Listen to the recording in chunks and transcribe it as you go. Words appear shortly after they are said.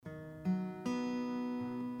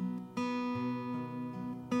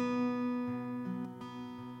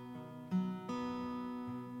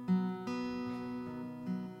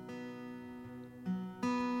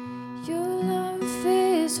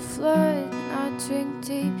flood, and I drink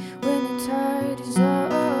deep when the tide is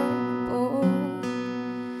up. Oh,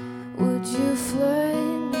 would you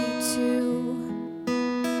flood me too?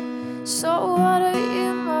 Salt water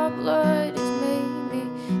in my blood has made me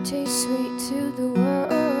taste sweet to the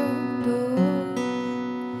world. Oh,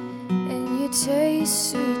 and you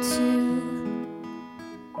taste sweet too.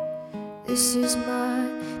 This is my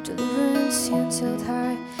deliverance, hands held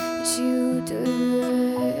high as you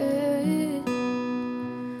deliver it.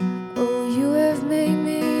 Oh, you have made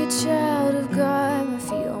me a child of God, my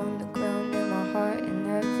feet on the ground and my heart in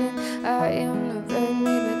heaven. I am the bread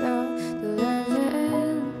made without the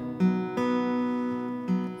leaven.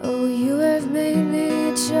 Oh, you have made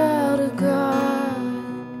me a child of God.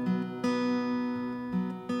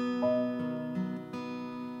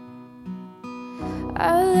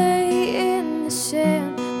 I lay in the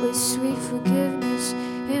sand with sweet forgiveness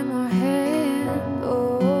in my hand.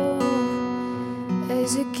 Oh,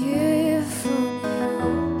 as a gift from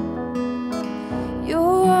you.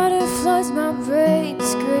 Your water floods my brain,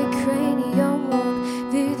 this great cranium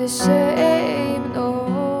won't be the same. No,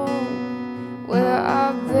 where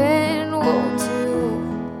I've been won't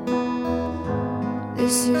do.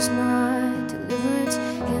 This is my deliverance,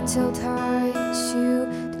 hands held high as you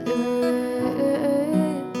deliver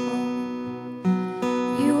it.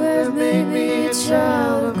 You have made me a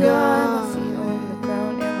child of God, my feet on the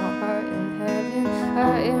ground and my heart in heaven. I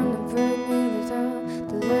am the bread made without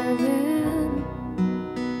the leaven.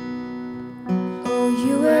 Oh,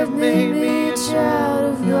 you have made me a child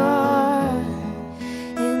of God,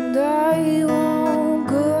 and I won't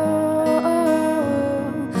go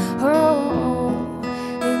home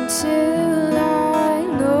until I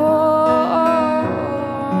know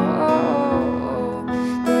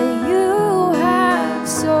that you have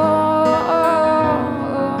sown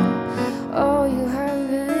all you have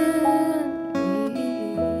in me.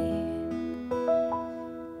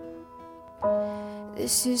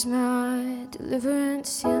 This is my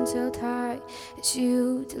deliverance, hands held high as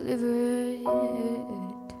you deliver it.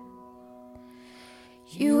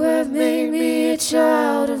 You have made me a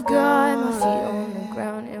child of God, my feet on the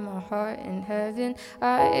ground and my heart in heaven.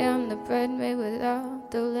 I am the bread made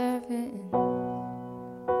without the leaven.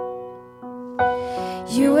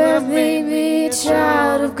 You have made me a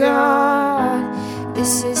child of God.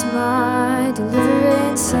 This is my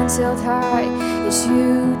deliverance, hands held high as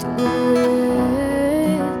you deliver it.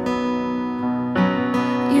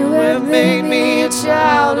 You have made me a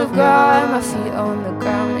child of God, my feet on the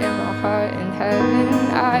ground and my heart in heaven.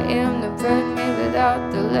 I am the bread made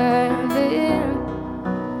without the leaven.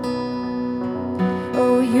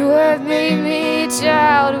 Oh, you have made me a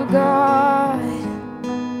child of God.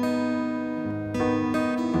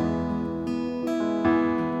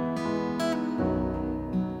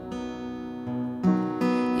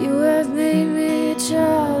 You have made me a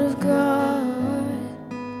child of God.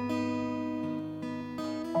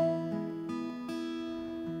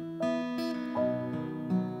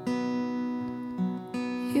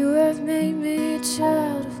 You have made me a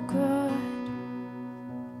child of God.